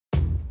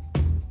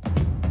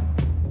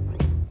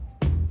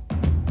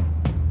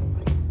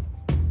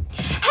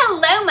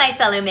my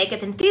fellow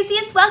makeup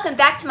enthusiasts. Welcome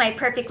back to my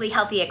perfectly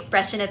healthy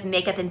expression of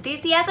makeup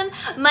enthusiasm.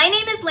 My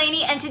name is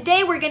Lainey and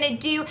today we're gonna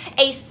do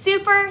a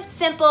super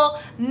simple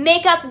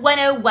makeup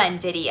 101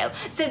 video.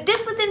 So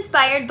this was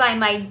inspired by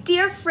my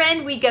dear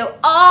friend. We go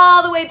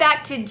all the way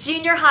back to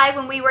junior high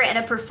when we were in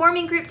a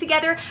performing group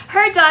together.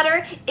 Her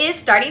daughter is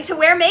starting to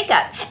wear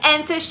makeup.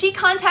 And so she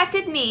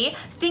contacted me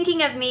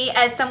thinking of me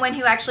as someone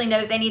who actually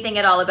knows anything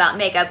at all about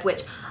makeup,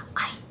 which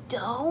I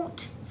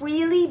don't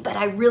really, but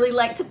I really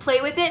like to play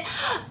with it.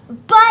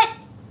 But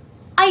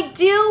I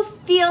do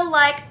feel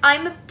like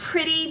I'm a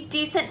pretty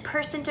decent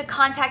person to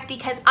contact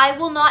because I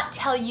will not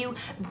tell you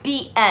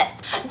BS.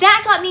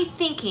 That got me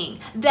thinking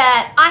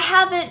that I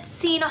haven't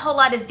seen a whole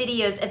lot of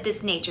videos of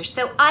this nature.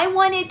 So I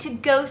wanted to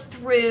go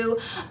through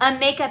a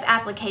makeup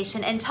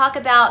application and talk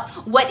about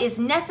what is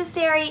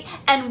necessary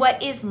and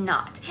what is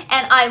not.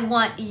 And I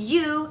want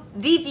you,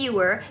 the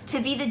viewer, to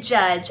be the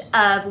judge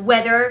of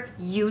whether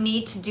you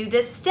need to do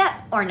this step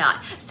or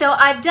not. So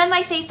I've done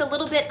my face a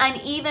little bit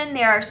uneven.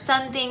 There are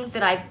some things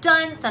that I've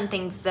done, some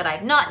things that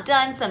I've not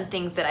done, some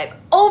things that I've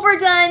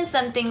overdone,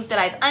 some things that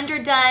I've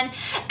underdone.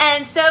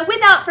 And so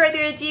without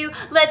further ado,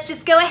 let's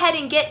just go ahead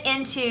and get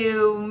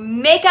into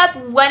Makeup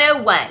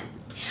 101.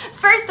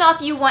 First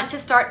off, you want to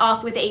start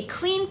off with a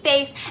clean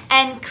face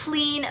and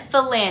clean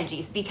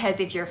phalanges because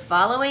if you're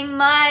following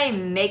my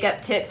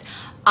makeup tips,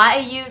 I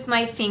use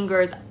my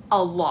fingers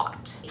a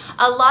lot.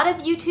 A lot of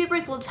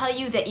YouTubers will tell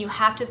you that you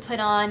have to put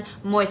on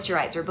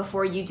moisturizer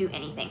before you do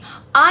anything.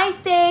 I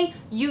say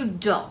you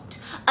don't,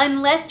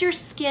 unless your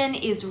skin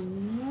is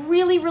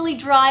really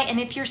dry, and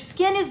if your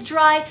skin is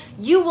dry,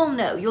 you will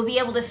know. You'll be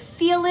able to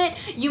feel it.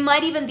 You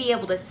might even be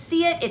able to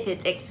see it if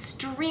it's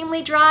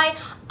extremely dry.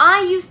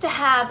 I used to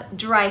have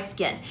dry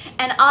skin,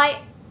 and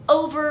I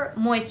over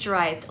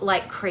moisturized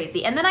like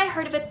crazy. And then I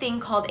heard of a thing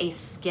called a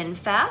skin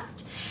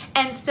fast.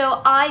 And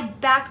so I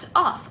backed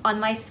off on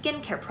my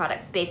skincare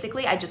products.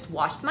 Basically, I just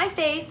washed my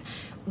face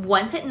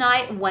once at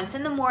night, once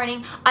in the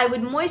morning. I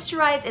would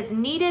moisturize as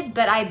needed,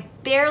 but I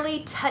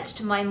barely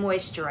touched my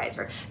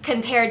moisturizer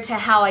compared to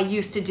how I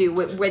used to do,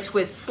 which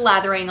was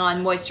slathering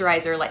on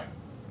moisturizer like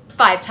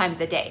 5 times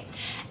a day.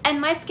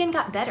 And my skin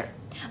got better.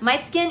 My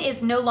skin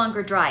is no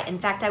longer dry. In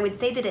fact, I would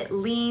say that it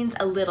leans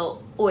a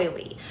little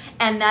oily.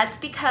 And that's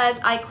because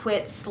I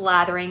quit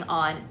slathering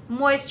on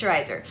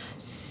moisturizer.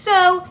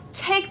 So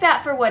take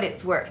that for what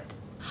it's worth.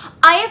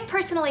 I have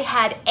personally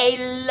had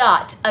a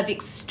lot of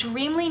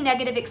extremely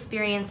negative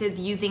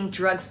experiences using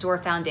drugstore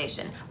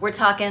foundation. We're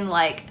talking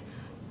like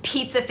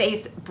pizza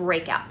face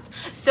breakouts.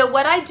 So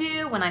what I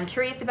do when I'm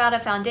curious about a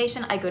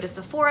foundation, I go to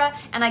Sephora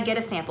and I get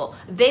a sample.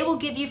 They will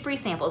give you free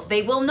samples.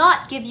 They will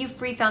not give you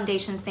free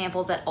foundation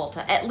samples at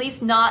Ulta, at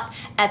least not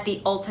at the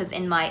Ultas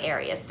in my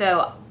area.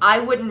 So I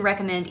wouldn't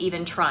recommend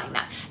even trying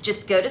that.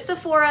 Just go to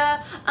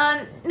Sephora,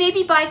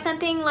 maybe buy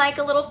something like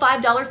a little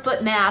 $5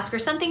 foot mask or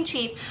something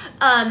cheap,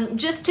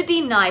 just to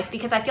be nice,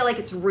 because I feel like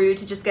it's rude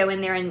to just go in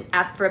there and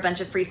ask for a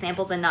bunch of free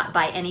samples and not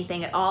buy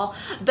anything at all.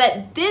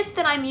 But this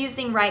that I'm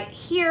using right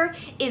here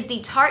is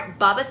the Tarte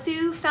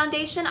Babassu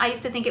foundation. I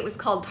used to think it was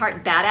called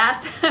Tarte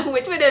Badass,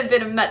 which would have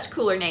been a much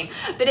cooler name,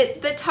 but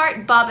it's the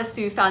Tarte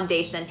Babassu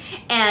foundation.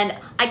 And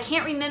I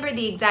can't remember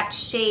the exact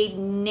shade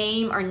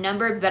name or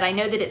number, but I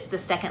know that it's the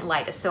second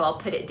lightest, so I'll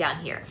put it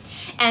down here.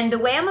 And the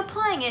way I'm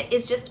applying it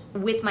is just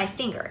with my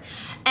finger.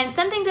 And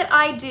something that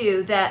I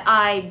do that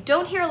I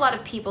don't hear a lot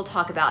of people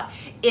talk about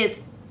is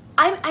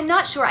I'm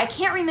not sure, I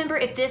can't remember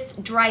if this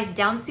dries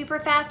down super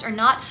fast or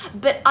not,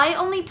 but I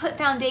only put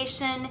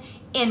foundation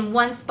in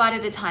one spot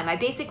at a time. I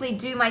basically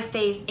do my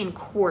face in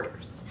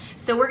quarters.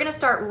 So we're gonna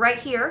start right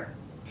here.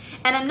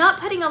 And I'm not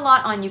putting a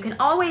lot on. You can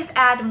always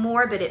add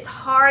more, but it's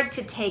hard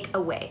to take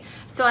away.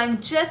 So I'm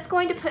just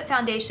going to put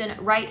foundation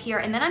right here,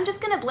 and then I'm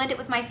just gonna blend it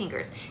with my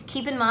fingers.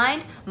 Keep in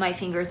mind, my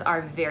fingers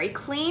are very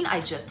clean.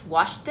 I just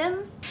washed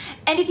them.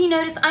 And if you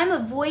notice, I'm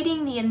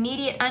avoiding the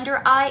immediate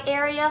under eye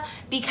area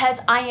because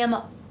I am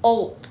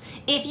old.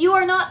 If you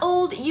are not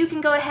old, you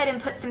can go ahead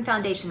and put some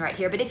foundation right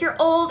here. But if you're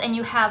old and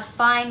you have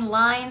fine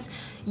lines,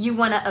 you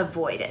wanna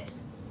avoid it.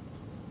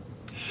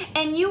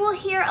 And you will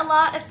hear a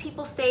lot of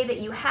people say that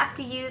you have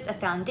to use a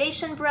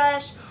foundation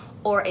brush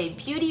or a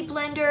beauty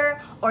blender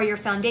or your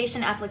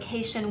foundation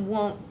application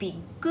won't be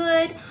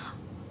good.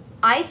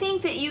 I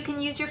think that you can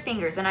use your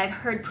fingers, and I've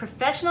heard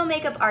professional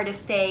makeup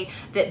artists say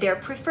that their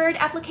preferred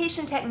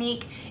application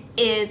technique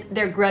is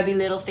their grubby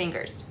little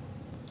fingers.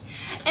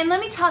 And let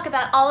me talk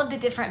about all of the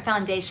different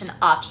foundation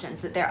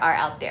options that there are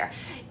out there.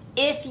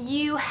 If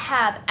you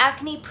have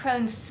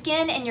acne-prone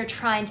skin and you're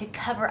trying to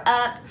cover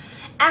up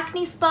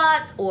acne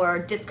spots or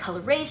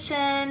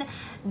discoloration,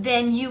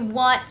 then you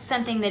want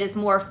something that is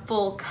more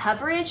full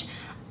coverage.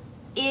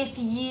 If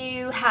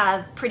you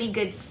have pretty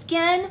good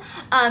skin,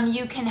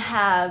 you can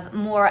have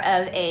more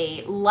of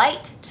a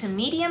light to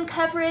medium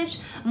coverage.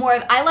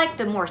 I like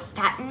the more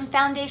satin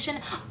foundation.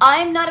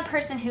 I'm not a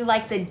person who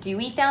likes a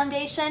dewy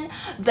foundation,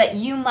 but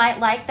you might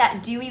like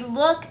that dewy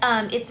look.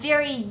 It's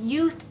very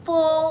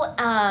youthful,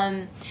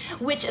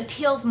 which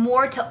appeals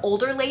more to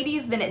older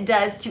ladies than it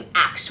does to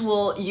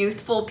actual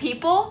youthful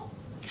people.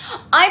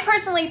 I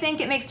personally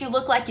think it makes you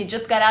look like you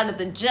just got out of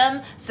the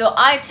gym, so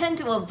I tend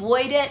to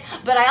avoid it,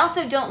 but I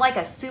also don't like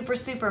a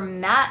super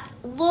matte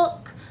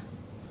look.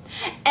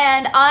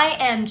 And I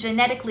am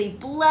genetically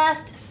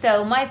blessed,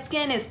 so my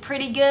skin is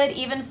pretty good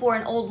even for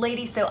an old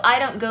lady, so I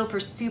don't go for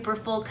super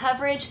full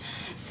coverage.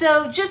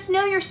 So just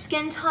know your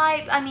skin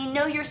type,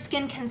 know your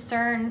skin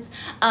concerns,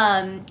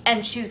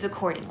 and choose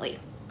accordingly.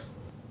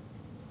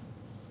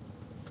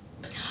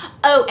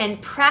 Oh,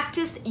 and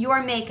practice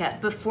your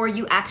makeup before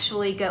you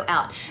actually go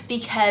out,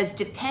 because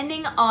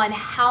depending on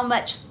how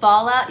much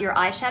fallout your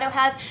eyeshadow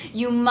has,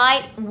 you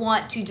might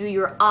want to do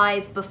your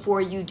eyes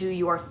before you do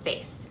your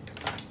face.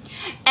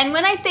 And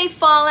when I say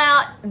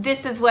fallout,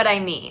 this is what I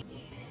mean.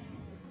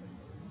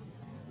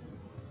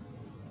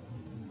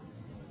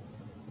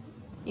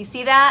 You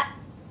see that?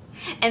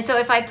 And so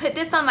if I put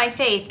this on my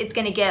face, it's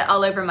gonna get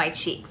all over my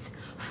cheeks.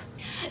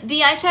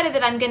 The eyeshadow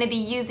that I'm gonna be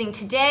using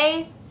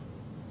today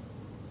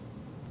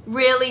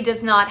really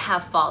does not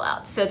have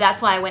fallout, so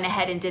that's why I went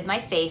ahead and did my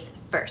face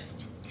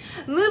first.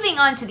 Moving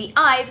on to the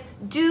eyes,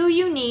 do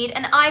you need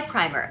an eye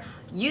primer?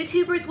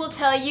 YouTubers will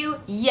tell you,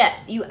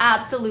 yes, you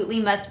absolutely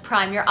must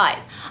prime your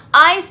eyes.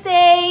 I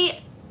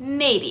say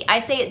maybe.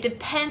 I say it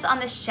depends on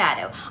the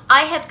shadow.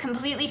 I have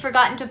completely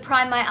forgotten to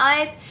prime my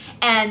eyes,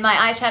 and my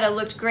eyeshadow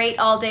looked great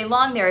all day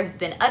long. There have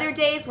been other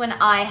days when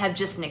I have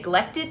just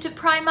neglected to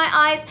prime my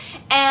eyes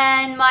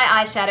and my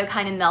eyeshadow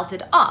kind of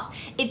melted off.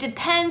 It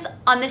depends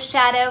on the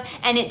shadow,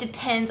 and it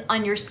depends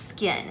on your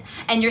skin.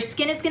 And your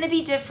skin is gonna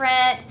be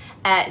different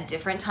at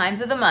different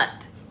times of the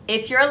month.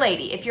 If you're a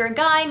lady, if you're a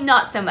guy,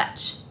 not so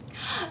much.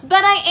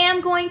 But I am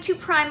going to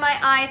prime my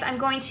eyes. I'm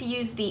going to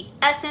use the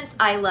Essence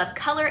I Love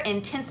Color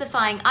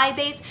Intensifying Eye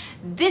Base.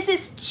 This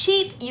is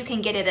cheap. You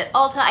can get it at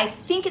Ulta. I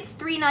think it's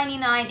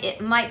 $3.99.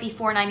 It might be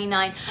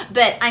 $4.99,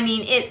 but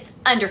it's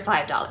under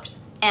 $5.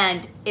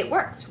 And it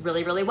works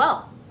really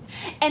well.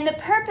 And the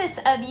purpose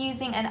of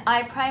using an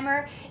eye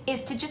primer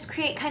is to just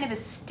create kind of a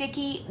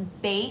sticky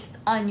base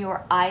on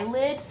your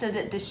eyelid so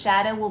that the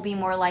shadow will be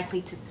more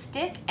likely to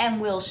stick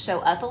and will show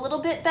up a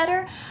little bit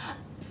better.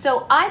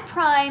 So I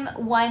prime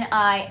one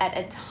eye at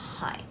a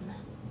time,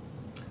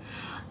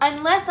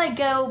 unless I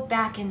go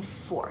back and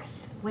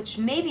forth, which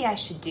maybe I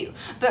should do.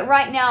 But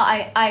right now,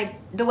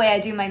 the way I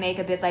do my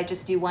makeup is I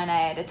just do one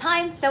eye at a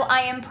time. So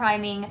I am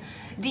priming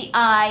the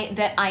eye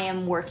that I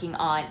am working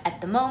on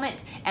at the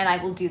moment, and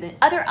I will do the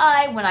other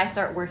eye when I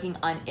start working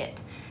on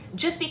it,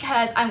 just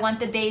because I want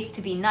the base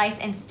to be nice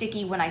and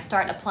sticky when I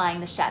start applying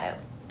the shadow.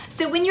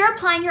 So when you're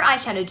applying your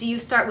eyeshadow, do you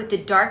start with the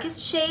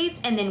darkest shades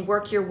and then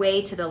work your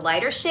way to the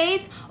lighter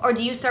shades? Or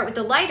do you start with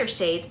the lighter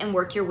shades and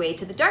work your way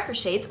to the darker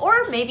shades?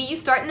 Or maybe you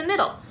start in the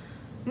middle.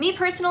 Me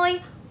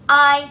personally,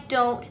 I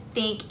don't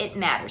think it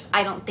matters.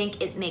 I don't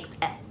think it makes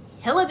a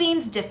hill of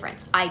beans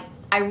difference. I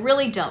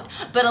really don't.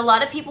 But a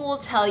lot of people will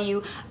tell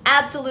you,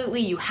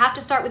 absolutely, you have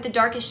to start with the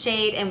darkest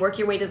shade and work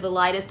your way to the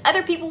lightest.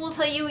 Other people will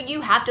tell you,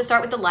 you have to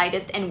start with the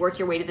lightest and work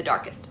your way to the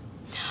darkest.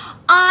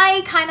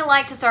 I kind of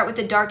like to start with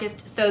the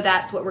darkest, so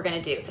that's what we're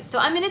gonna do. So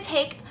I'm gonna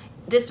take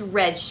this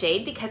red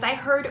shade because I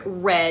heard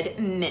red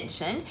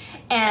mentioned,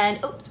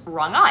 and oops,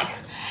 wrong eye.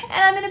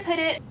 And I'm gonna put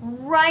it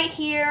right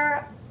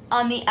here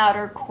on the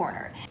outer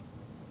corner.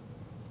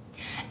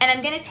 And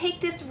I'm gonna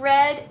take this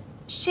red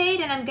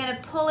shade and I'm gonna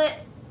pull it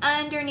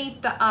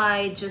underneath the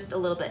eye just a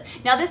little bit.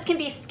 Now this can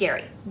be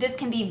scary. This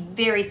can be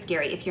very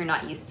scary if you're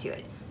not used to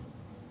it.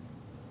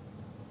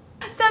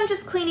 So I'm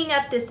just cleaning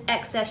up this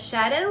excess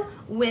shadow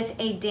with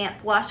a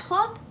damp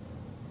washcloth.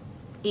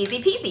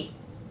 Easy peasy.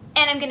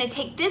 And I'm gonna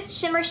take this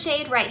shimmer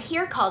shade right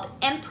here called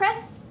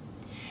Empress,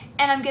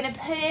 and I'm gonna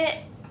put it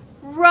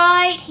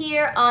right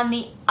here on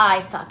the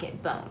eye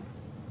socket bone.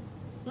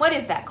 What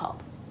is that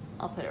called?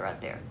 I'll put it right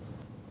there.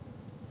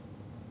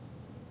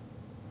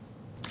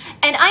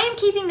 And I am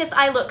keeping this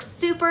eye look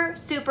super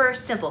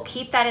simple.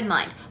 Keep that in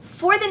mind.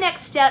 For the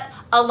next step,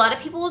 a lot of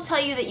people will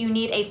tell you that you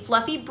need a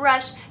fluffy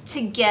brush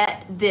to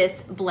get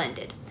this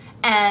blended.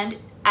 And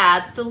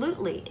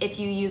absolutely, if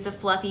you use a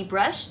fluffy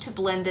brush to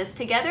blend this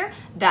together,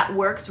 that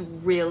works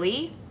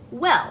really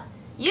well.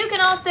 You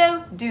can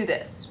also do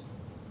this.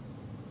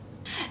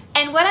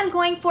 And what I'm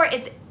going for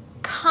is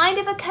kind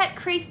of a cut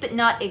crease, but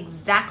not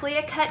exactly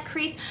a cut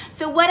crease.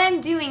 So what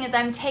I'm doing is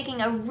I'm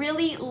taking a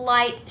really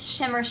light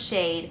shimmer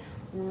shade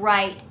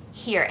right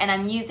here, and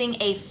I'm using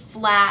a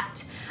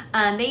flat,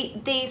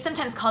 they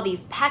sometimes call these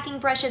packing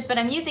brushes, but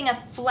I'm using a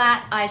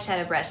flat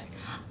eyeshadow brush.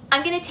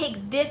 I'm gonna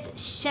take this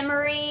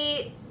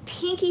shimmery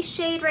pinky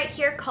shade right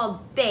here called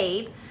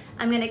Babe.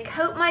 I'm gonna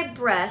coat my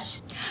brush.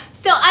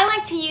 So I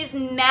like to use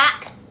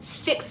MAC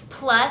Fix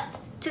Plus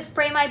to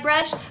spray my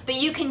brush, but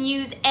you can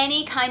use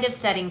any kind of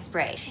setting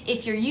spray.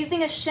 If you're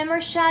using a shimmer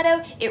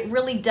shadow, it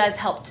really does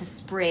help to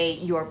spray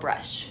your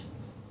brush.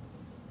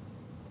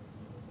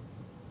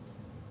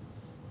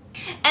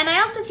 And I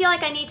also feel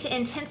like I need to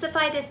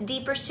intensify this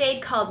deeper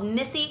shade called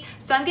Missy,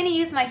 so I'm gonna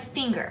use my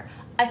finger.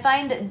 I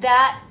find that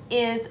that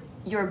is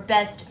your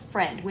best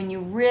friend when you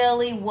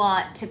really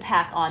want to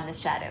pack on the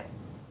shadow.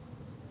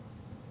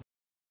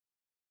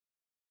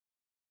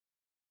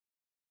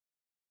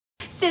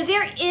 So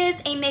there is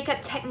a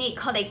makeup technique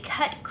called a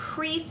cut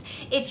crease.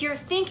 If you're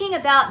thinking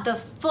about the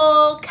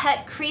full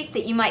cut crease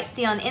that you might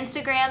see on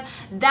Instagram,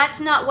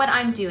 that's not what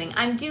I'm doing.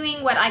 I'm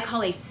doing what I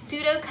call a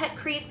pseudo cut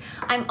crease.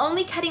 I'm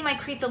only cutting my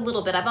crease a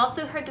little bit. I've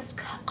also heard this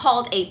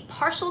called a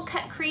partial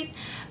cut crease,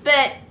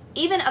 but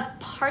even a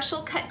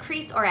partial cut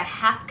crease or a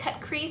half cut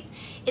crease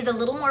is a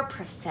little more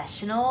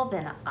professional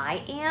than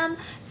I am.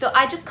 So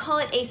I just call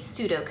it a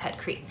pseudo cut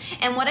crease.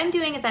 And what I'm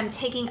doing is I'm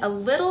taking a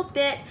little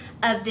bit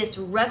of this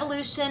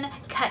Revolution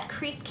cut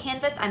crease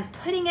canvas, I'm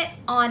putting it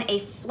on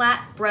a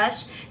flat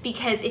brush,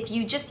 because if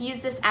you just use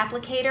this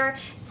applicator,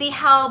 see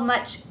how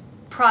much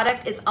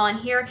product is on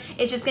here?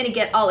 It's just gonna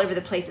get all over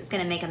the place. It's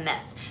gonna make a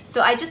mess.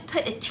 So I just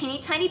put a teeny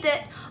tiny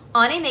bit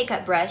on a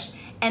makeup brush,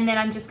 and then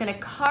I'm just gonna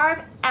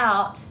carve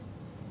out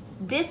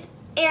this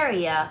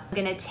area. I'm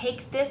gonna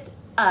take this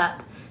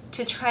up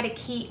to try to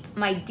keep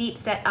my deep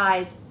set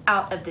eyes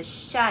out of the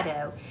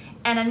shadow.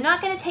 And I'm not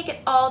gonna take it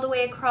all the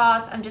way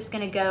across. I'm just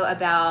gonna go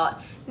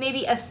about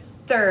maybe a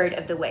third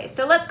of the way.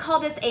 So let's call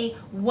this a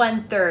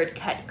 1/3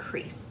 cut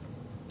crease.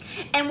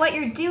 And what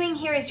you're doing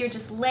here is you're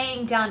just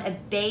laying down a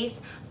base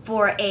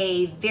for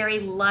a very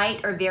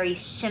light or very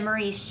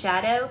shimmery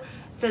shadow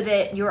so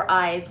that your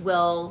eyes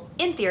will,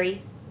 in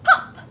theory,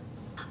 pop.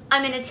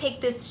 I'm gonna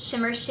take this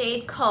shimmer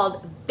shade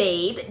called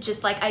Babe,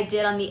 just like I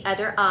did on the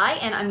other eye,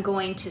 and I'm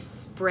going to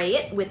spray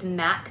it with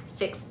MAC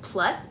Fix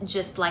Plus,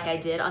 just like I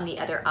did on the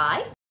other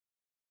eye,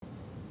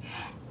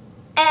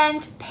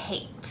 and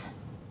paint.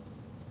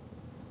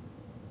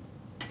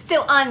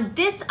 So on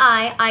this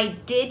eye, I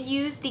did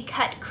use the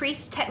cut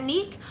crease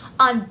technique.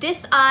 On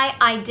this eye,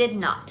 I did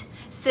not.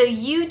 So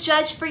you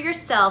judge for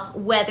yourself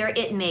whether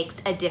it makes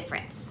a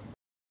difference.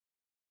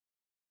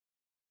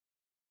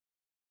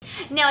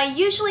 Now, I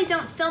usually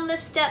don't film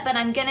this step, but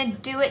I'm gonna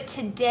do it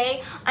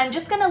today. I'm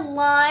just gonna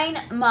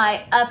line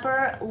my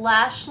upper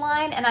lash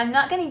line, and I'm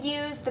not gonna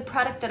use the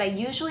product that I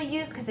usually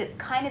use because it's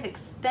kind of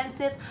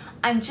expensive.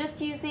 I'm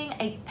just using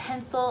a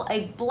pencil,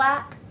 a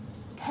black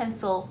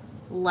pencil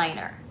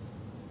liner.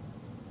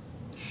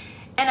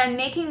 And I'm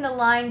making the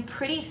line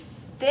pretty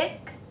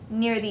thick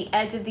near the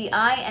edge of the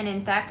eye, and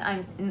in fact,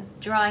 I'm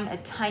drawing a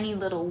tiny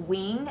little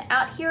wing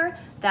out here.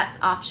 That's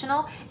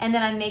optional. And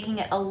then I'm making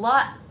it a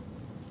lot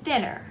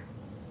thinner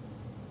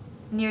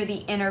near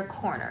the inner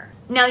corner.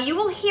 Now, you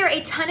will hear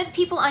a ton of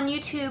people on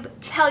YouTube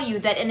tell you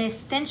that an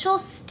essential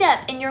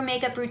step in your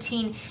makeup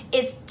routine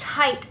is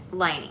tight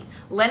lining.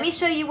 Let me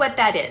show you what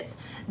that is.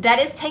 That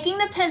is taking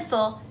the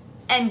pencil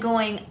and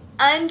going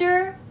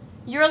under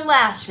your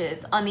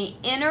lashes on the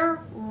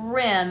inner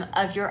rim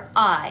of your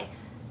eye.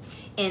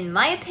 In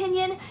my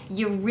opinion,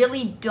 you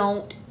really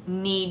don't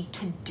need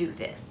to do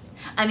this.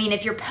 I mean,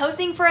 if you're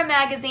posing for a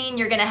magazine,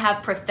 you're gonna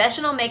have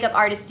professional makeup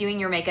artists doing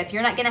your makeup.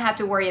 You're not gonna have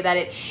to worry about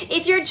it.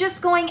 If you're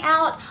just going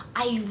out,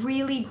 I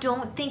really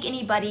don't think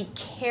anybody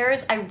cares.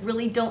 I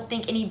really don't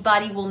think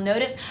anybody will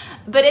notice.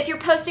 But if you're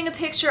posting a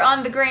picture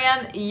on the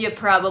gram, you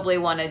probably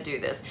wanna do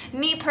this.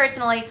 Me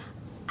personally,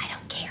 I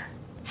don't care.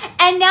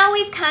 And now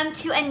we've come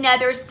to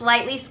another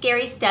slightly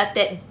scary step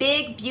that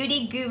big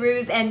beauty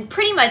gurus and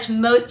pretty much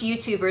most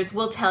YouTubers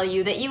will tell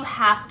you that you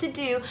have to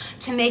do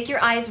to make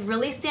your eyes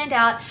really stand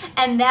out,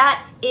 and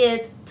that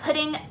is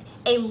putting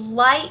a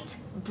light,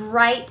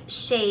 bright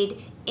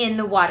shade in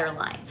the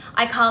waterline.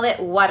 I call it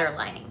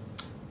waterlining.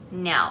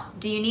 Now,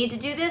 do you need to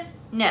do this?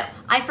 No,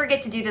 I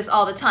forget to do this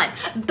all the time,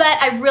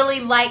 but I really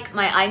like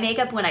my eye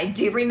makeup when I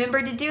do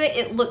remember to do it.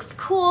 It looks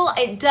cool,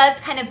 it does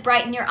kind of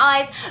brighten your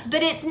eyes,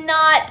 but it's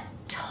not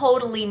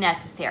totally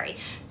necessary.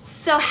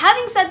 So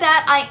having said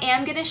that, I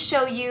am going to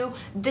show you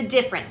the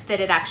difference that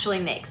it actually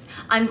makes.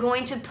 I'm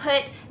going to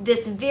put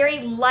this very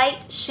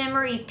light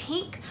shimmery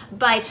pink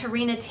by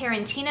Tarina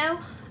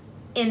Tarantino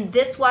in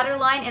this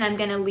waterline, and I'm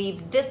going to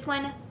leave this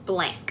one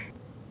blank.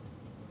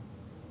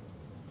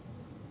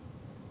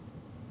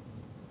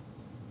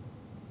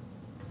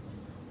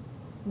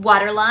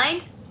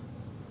 Waterlined,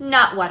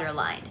 not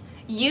waterlined.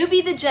 You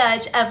be the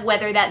judge of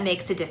whether that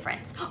makes a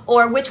difference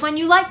or which one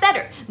you like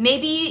better.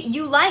 Maybe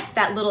you like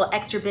that little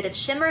extra bit of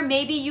shimmer.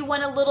 Maybe you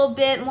want a little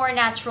bit more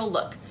natural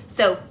look.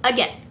 So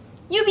again,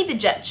 you be the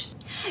judge.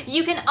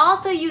 You can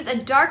also use a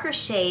darker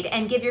shade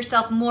and give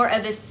yourself more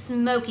of a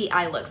smoky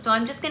eye look. So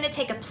I'm just gonna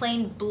take a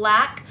plain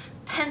black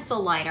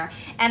pencil liner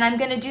and I'm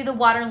gonna do the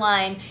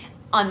waterline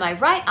on my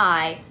right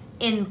eye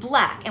in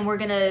black, and we're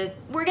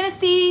gonna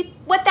see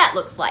what that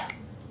looks like.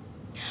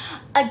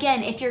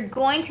 Again, if you're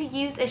going to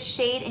use a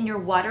shade in your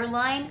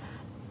waterline,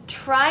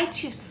 try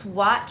to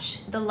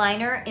swatch the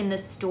liner in the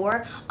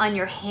store on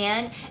your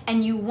hand,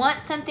 and you want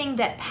something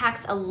that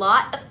packs a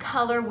lot of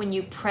color when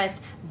you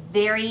press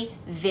very,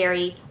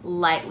 very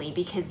lightly,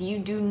 because you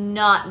do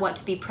not want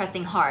to be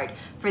pressing hard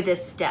for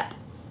this step.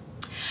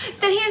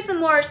 So here's the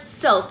more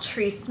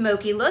sultry,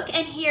 smoky look,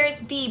 and here's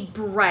the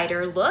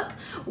brighter look.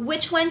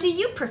 Which one do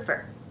you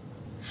prefer?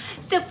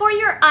 So for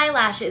your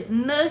eyelashes,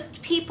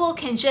 most people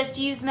can just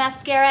use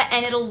mascara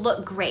and it'll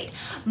look great.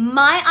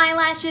 My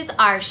eyelashes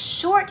are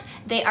short,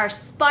 they are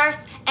sparse,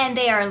 and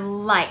they are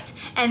light.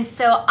 And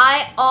so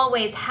I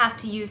always have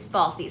to use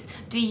falsies.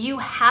 Do you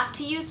have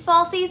to use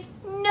falsies?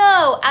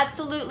 No,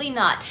 absolutely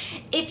not.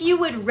 If you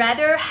would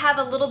rather have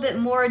a little bit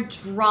more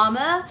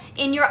drama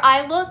in your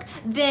eye look,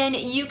 then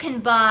you can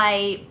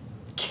buy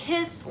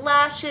Kiss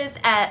lashes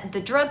at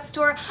the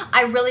drugstore.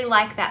 I really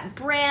like that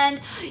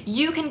brand.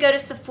 You can go to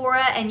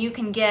Sephora and you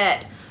can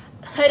get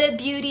Huda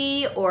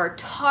Beauty or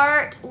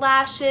Tarte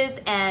lashes,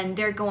 and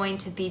they're going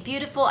to be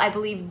beautiful. I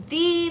believe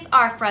these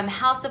are from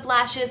House of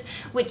Lashes,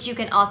 which you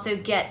can also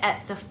get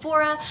at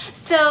Sephora.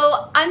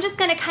 So I'm just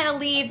gonna kind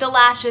of leave the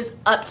lashes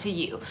up to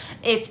you.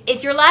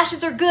 If your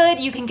lashes are good,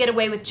 you can get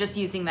away with just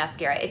using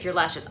mascara. If your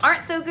lashes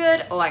aren't so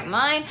good, like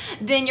mine,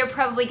 then you're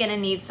probably gonna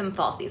need some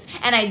falsies.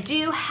 And I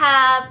do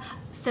have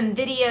some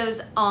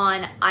videos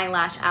on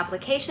eyelash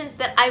applications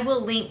that I will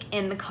link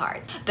in the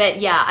card.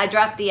 But yeah, I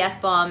dropped the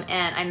F-bomb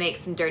and I make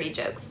some dirty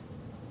jokes.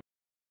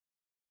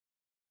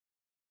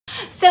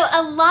 So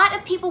a lot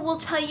of people will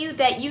tell you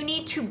that you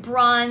need to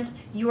bronze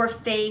your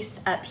face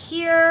up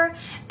here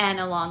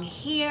and along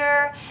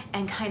here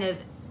and kind of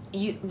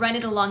you run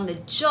it along the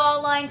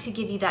jawline to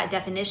give you that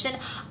definition.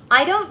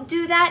 I don't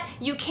do that.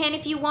 You can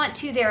if you want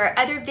to. There are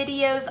other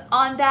videos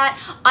on that.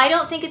 I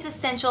don't think it's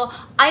essential.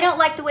 I don't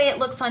like the way it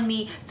looks on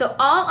me. So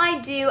all I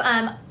do,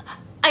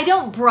 I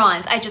don't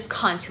bronze, I just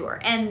contour.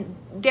 And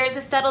there's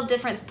a subtle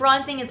difference.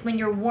 Bronzing is when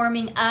you're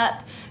warming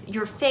up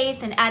your face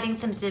and adding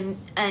some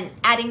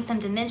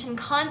dimension.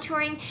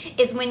 Contouring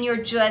is when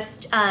you're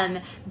just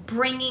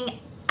bringing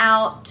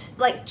out,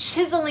 like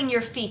chiseling your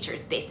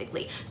features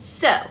basically.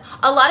 So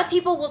a lot of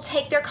people will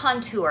take their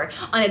contour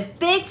on a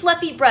big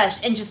fluffy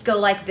brush and just go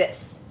like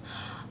this.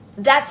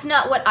 That's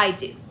not what I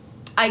do.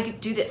 I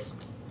do this.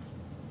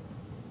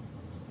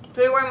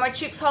 So where my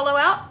cheeks hollow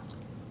out,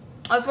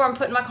 that's where I'm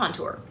putting my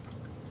contour.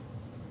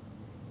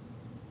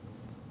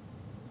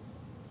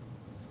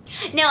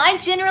 Now, I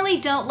generally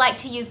don't like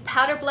to use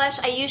powder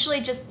blush. I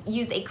usually just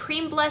use a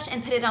cream blush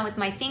and put it on with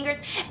my fingers.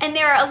 And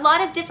there are a lot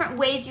of different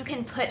ways you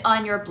can put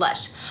on your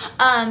blush.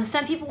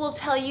 Some people will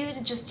tell you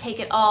to just take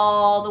it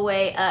all the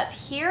way up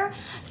here.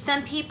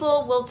 Some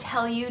people will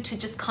tell you to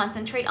just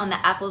concentrate on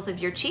the apples of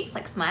your cheeks,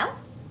 like smile.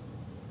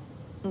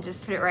 And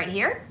just put it right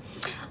here.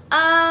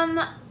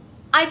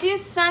 I do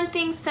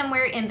something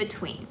somewhere in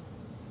between.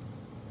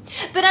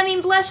 But I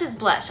mean, blush is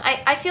blush.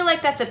 I feel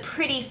like that's a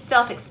pretty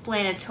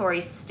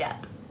self-explanatory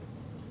step.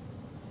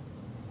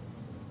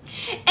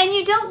 And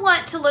you don't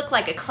want to look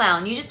like a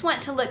clown, you just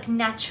want to look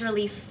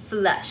naturally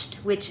flushed,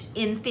 which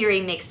in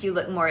theory makes you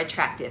look more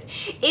attractive.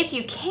 If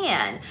you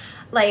can,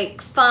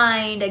 like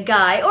find a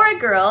guy or a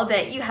girl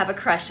that you have a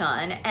crush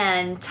on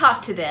and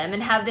talk to them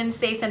and have them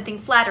say something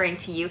flattering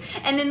to you,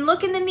 and then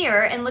look in the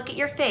mirror and look at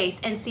your face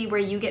and see where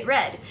you get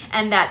red.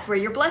 And that's where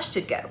your blush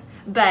should go.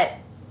 But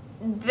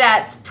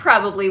that's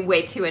probably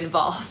way too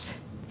involved.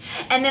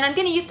 And then I'm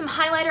going to use some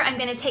highlighter. I'm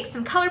going to take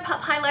some Colourpop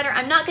highlighter.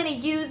 I'm not going to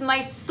use my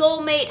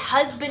Soulmate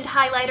Husband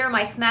highlighter,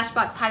 my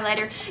Smashbox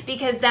highlighter,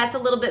 because that's a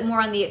little bit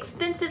more on the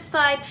expensive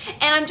side.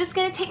 And I'm just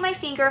going to take my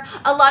finger.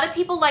 A lot of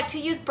people like to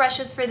use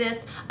brushes for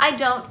this. I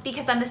don't,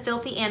 because I'm a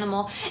filthy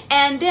animal.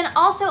 And then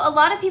also a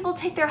lot of people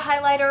take their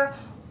highlighter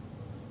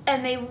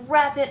and they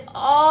wrap it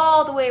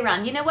all the way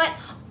around. You know what?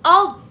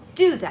 I'll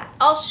do that.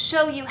 I'll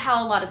show you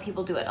how a lot of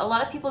people do it. A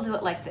lot of people do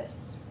it like this.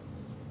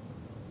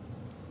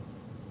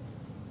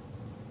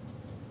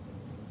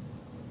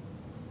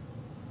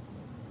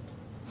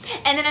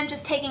 And then I'm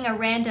just taking a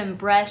random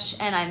brush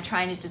and I'm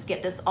trying to just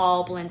get this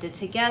all blended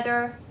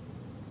together.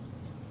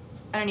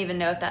 I don't even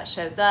know if that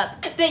shows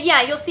up. But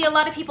yeah, you'll see a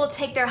lot of people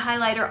take their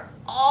highlighter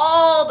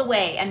all the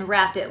way and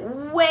wrap it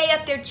way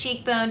up their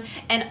cheekbone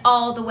and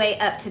all the way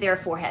up to their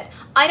forehead.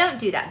 I don't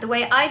do that. The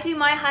way I do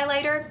my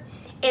highlighter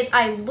is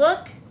I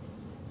look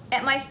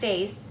at my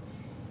face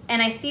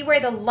and I see where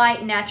the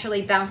light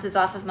naturally bounces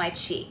off of my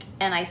cheek.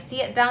 And I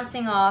see it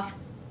bouncing off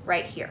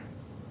right here.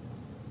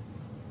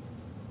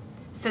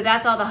 So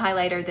that's all the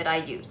highlighter that I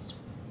use.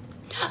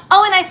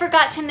 Oh, and I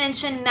forgot to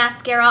mention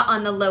mascara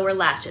on the lower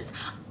lashes.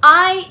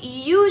 I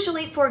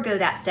usually forego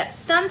that step.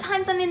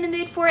 Sometimes I'm in the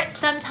mood for it,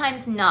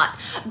 sometimes not.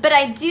 But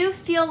I do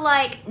feel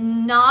like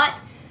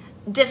not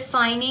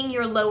defining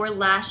your lower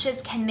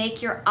lashes can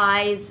make your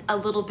eyes a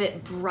little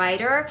bit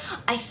brighter.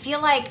 I feel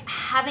like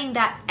having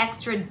that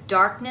extra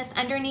darkness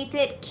underneath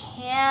it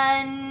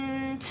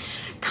can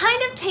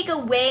kind of take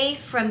away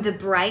from the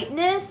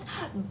brightness,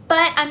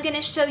 but I'm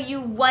gonna show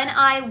you one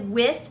eye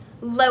with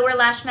lower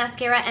lash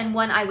mascara and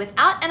one eye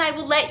without, and I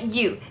will let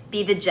you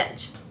be the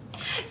judge.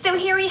 So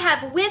here we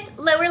have with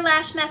lower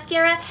lash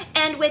mascara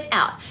and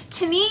without.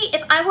 To me,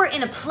 if I were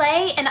in a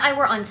play and I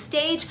were on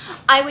stage,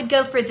 I would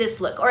go for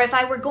this look. Or if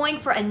I were going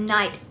for a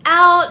night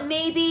out,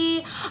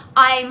 maybe,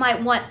 I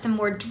might want some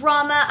more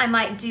drama, I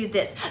might do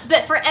this.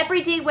 But for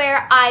everyday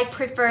wear, I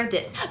prefer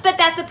this. But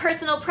that's a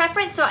personal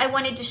preference, so I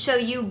wanted to show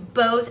you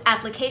both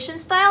application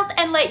styles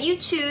and let you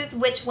choose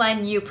which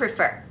one you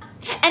prefer.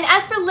 And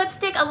as for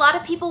lipstick, a lot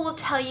of people will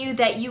tell you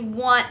that you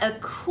want a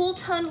cool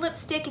toned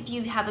lipstick if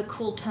you have a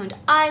cool toned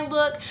eye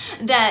look,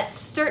 that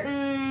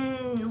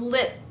certain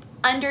lip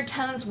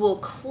undertones will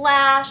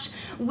clash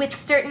with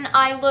certain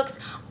eye looks.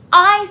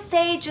 I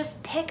say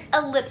just pick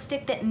a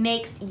lipstick that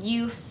makes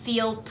you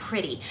feel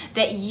pretty,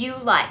 that you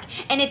like.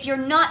 And if you're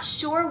not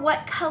sure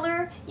what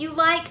color you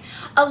like,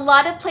 a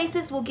lot of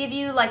places will give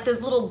you like those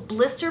little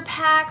blister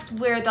packs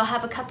where they'll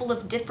have a couple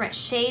of different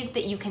shades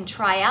that you can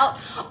try out.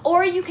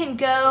 Or you can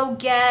go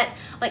get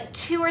like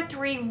 2 or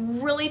 3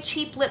 really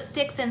cheap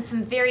lipsticks in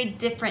some very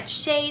different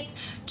shades.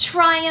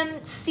 Try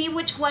them, see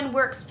which one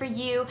works for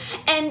you,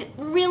 and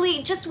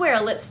really just wear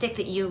a lipstick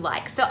that you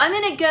like. So I'm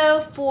gonna go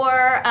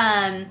for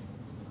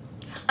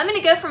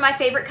my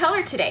favorite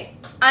color today.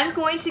 I'm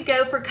going to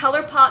go for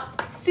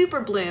Colourpop's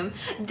Super Bloom.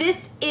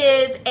 This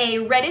is a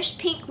reddish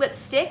pink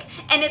lipstick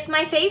and it's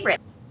my favorite.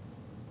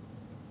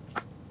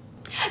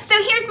 So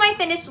here's my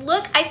finished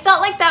look. I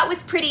felt like that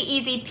was pretty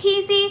easy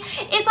peasy.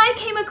 If I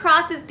came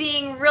across as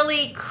being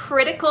really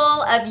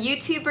critical of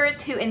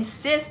YouTubers who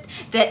insist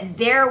that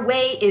their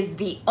way is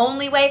the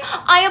only way,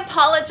 I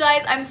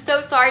apologize. I'm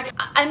so sorry.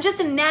 I'm just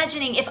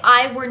imagining if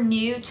I were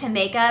new to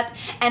makeup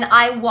and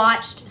I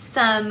watched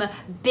some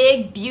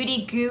big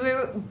beauty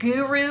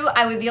guru,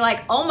 I would be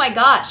like, oh my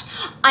gosh,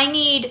 I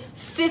need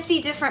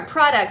 50 different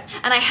products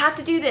and I have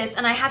to do this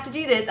and I have to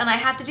do this and I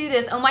have to do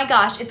this. Oh my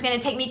gosh, it's gonna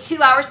take me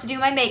 2 hours to do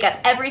my makeup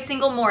every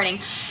single morning.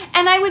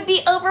 And I would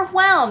be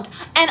overwhelmed.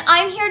 And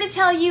I'm here to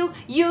tell you,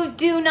 you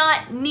do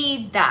not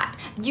need that.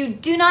 You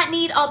do not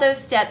need all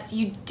those steps.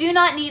 You do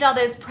not need all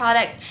those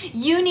products.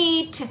 You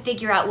need to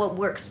figure out what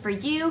works for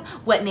you,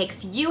 what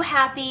makes you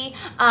happy.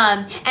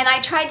 And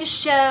I tried to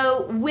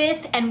show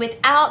with and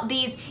without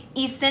these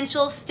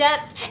essential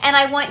steps, and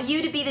I want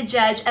you to be the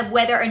judge of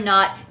whether or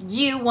not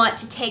you want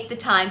to take the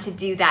time to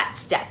do that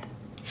step.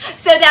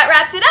 So that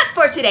wraps it up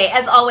for today.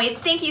 As always,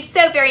 thank you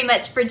so very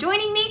much for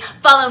joining me.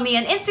 Follow me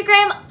on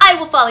Instagram. I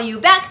will follow you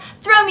back.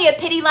 Throw me a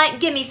pity like,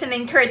 give me some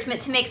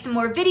encouragement to make some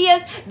more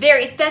videos.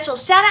 Very special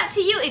shout out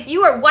to you if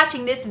you are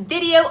watching this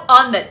video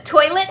on the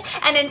toilet.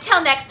 And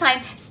until next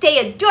time,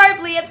 stay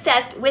adorably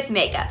obsessed with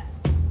makeup.